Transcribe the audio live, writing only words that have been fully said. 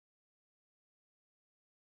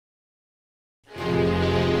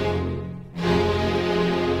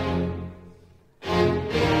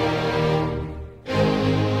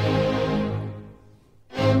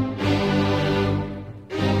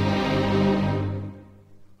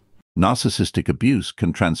Narcissistic abuse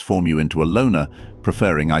can transform you into a loner,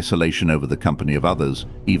 preferring isolation over the company of others,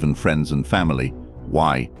 even friends and family.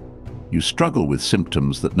 Why? You struggle with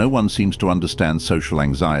symptoms that no one seems to understand: social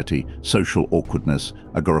anxiety, social awkwardness,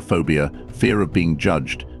 agoraphobia, fear of being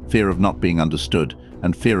judged, fear of not being understood,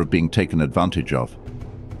 and fear of being taken advantage of.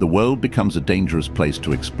 The world becomes a dangerous place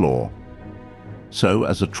to explore. So,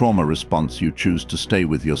 as a trauma response, you choose to stay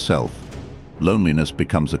with yourself. Loneliness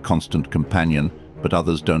becomes a constant companion, but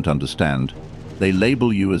others don't understand. They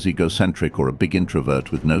label you as egocentric or a big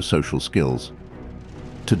introvert with no social skills.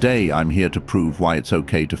 Today, I'm here to prove why it's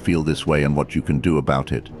okay to feel this way and what you can do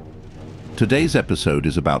about it. Today's episode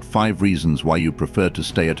is about 5 reasons why you prefer to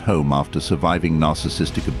stay at home after surviving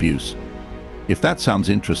narcissistic abuse. If that sounds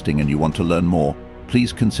interesting and you want to learn more,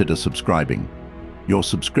 please consider subscribing. Your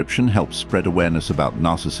subscription helps spread awareness about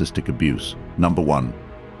narcissistic abuse. Number 1.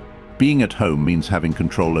 Being at home means having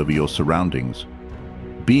control over your surroundings.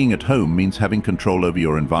 Being at home means having control over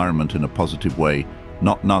your environment in a positive way,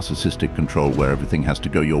 not narcissistic control where everything has to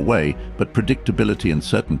go your way, but predictability and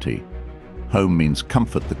certainty. Home means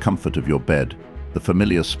comfort, the comfort of your bed, the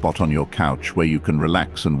familiar spot on your couch where you can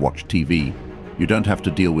relax and watch TV. You don't have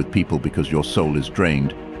to deal with people because your soul is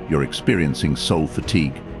drained. You're experiencing soul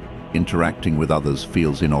fatigue. Interacting with others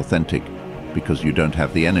feels inauthentic because you don't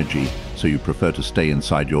have the energy, so you prefer to stay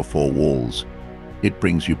inside your 4 walls. It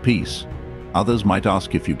brings you peace. Others might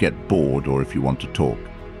ask if you get bored or if you want to talk.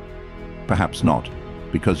 Perhaps not,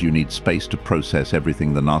 because you need space to process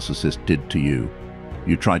everything the narcissist did to you.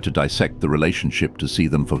 You try to dissect the relationship to see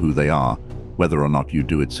them for who they are, whether or not you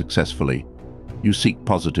do it successfully. You seek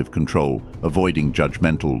positive control, avoiding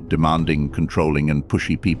judgmental, demanding, controlling, and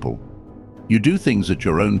pushy people. You do things at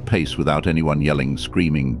your own pace without anyone yelling,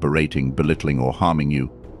 screaming, berating, belittling, or harming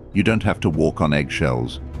you. You don't have to walk on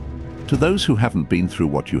eggshells. To those who haven't been through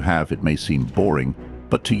what you have, it may seem boring,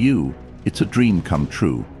 but to you, it's a dream come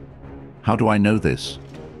true. How do I know this?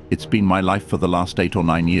 It's been my life for the last 8 or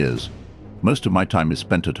 9 years. Most of my time is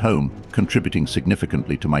spent at home, contributing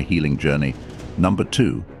significantly to my healing journey. Number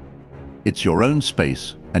 2. It's your own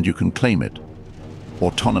space, and you can claim it.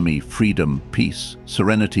 Autonomy, freedom, peace,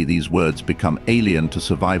 serenity — these words become alien to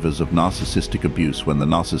survivors of narcissistic abuse when the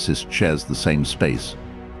narcissist shares the same space.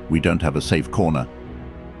 We don't have a safe corner.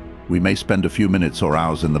 We may spend a few minutes or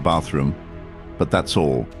hours in the bathroom, but that's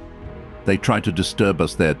all. They try to disturb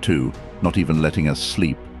us there too, not even letting us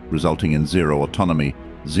sleep, resulting in 0 autonomy,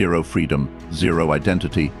 0 freedom, 0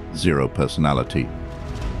 identity, 0 personality.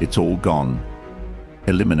 It's all gone.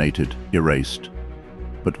 Eliminated, erased.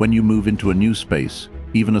 But when you move into a new space,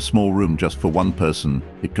 even a small room just for one person,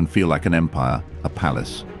 it can feel like an empire, a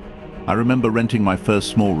palace. I remember renting my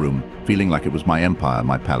first small room, feeling like it was my empire,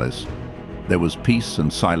 my palace. There was peace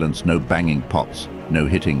and silence, no banging pots, no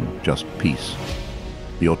hitting, just peace.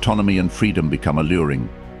 The autonomy and freedom become alluring.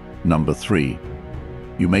 Number 3.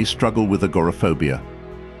 You may struggle with agoraphobia.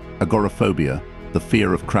 Agoraphobia, the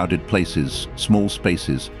fear of crowded places, small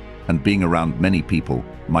spaces, and being around many people,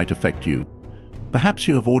 might affect you. Perhaps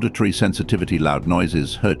you have auditory sensitivity. Loud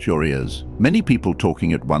noises hurt your ears. Many people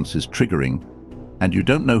talking at once is triggering, and you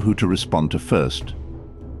don't know who to respond to first.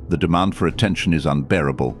 The demand for attention is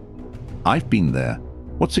unbearable. I've been there.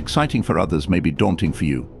 What's exciting for others may be daunting for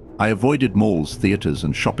you. I avoided malls, theaters,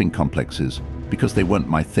 and shopping complexes because they weren't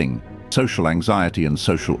my thing. Social anxiety and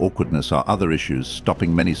social awkwardness are other issues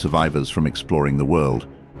stopping many survivors from exploring the world.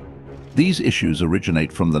 These issues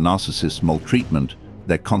originate from the narcissist's maltreatment,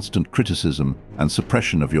 their constant criticism, and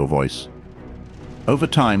suppression of your voice. Over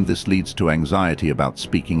time, this leads to anxiety about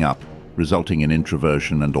speaking up, resulting in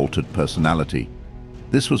introversion and altered personality.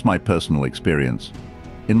 This was my personal experience.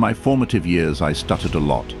 In my formative years, I stuttered a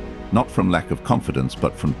lot, not from lack of confidence,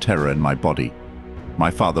 but from terror in my body.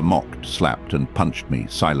 My father mocked, slapped, and punched me,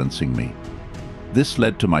 silencing me. This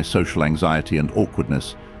led to my social anxiety and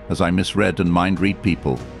awkwardness, as I misread and mind-read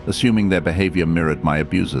people, assuming their behavior mirrored my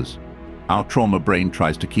abusers. Our trauma brain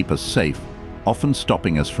tries to keep us safe, often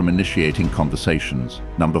stopping us from initiating conversations.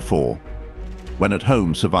 Number 4. When at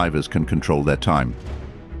home, survivors can control their time.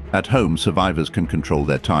 At home, survivors can control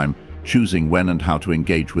their time, choosing when and how to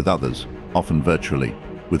engage with others, often virtually.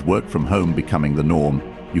 With work from home becoming the norm,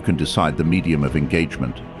 you can decide the medium of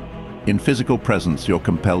engagement. In physical presence, you're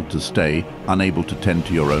compelled to stay, unable to tend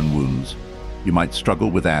to your own wounds. You might struggle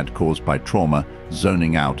with AD caused by trauma,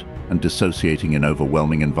 zoning out, and dissociating in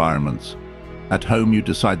overwhelming environments. At home, you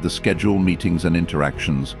decide the schedule, meetings, and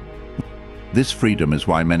interactions. This freedom is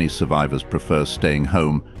why many survivors prefer staying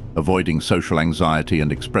home, avoiding social anxiety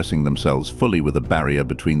and expressing themselves fully with a barrier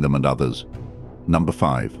between them and others. Number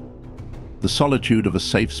 5. The solitude of a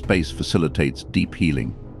safe space facilitates deep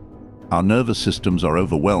healing. Our nervous systems are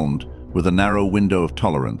overwhelmed with a narrow window of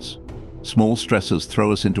tolerance. Small stressors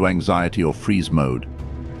throw us into anxiety or freeze mode.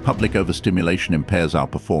 Public overstimulation impairs our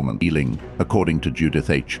performance. Healing, according to Judith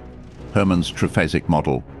H. Herman's triphasic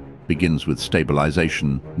model, begins with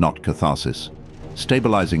stabilization, not catharsis.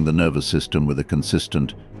 Stabilizing the nervous system with a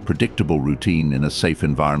consistent, predictable routine in a safe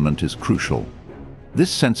environment is crucial. This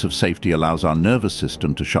sense of safety allows our nervous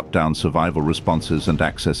system to shut down survival responses and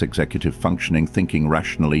access executive functioning, thinking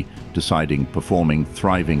rationally, deciding, performing,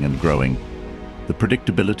 thriving, and growing. The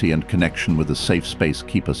predictability and connection with a safe space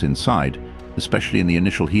keep us inside, especially in the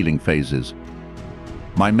initial healing phases.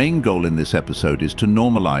 My main goal in this episode is to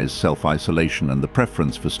normalize self-isolation and the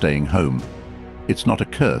preference for staying home. It's not a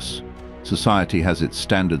curse. Society has its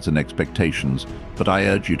standards and expectations, but I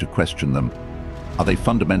urge you to question them. Are they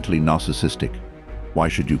fundamentally narcissistic? Why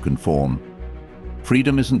should you conform?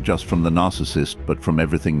 Freedom isn't just from the narcissist, but from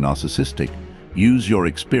everything narcissistic. Use your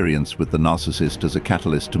experience with the narcissist as a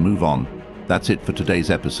catalyst to move on. That's it for today's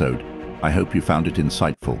episode. I hope you found it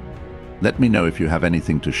insightful. Let me know if you have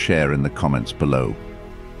anything to share in the comments below.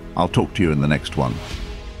 I'll talk to you in the next one.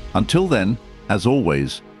 Until then, as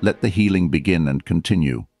always, let the healing begin and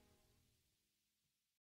continue.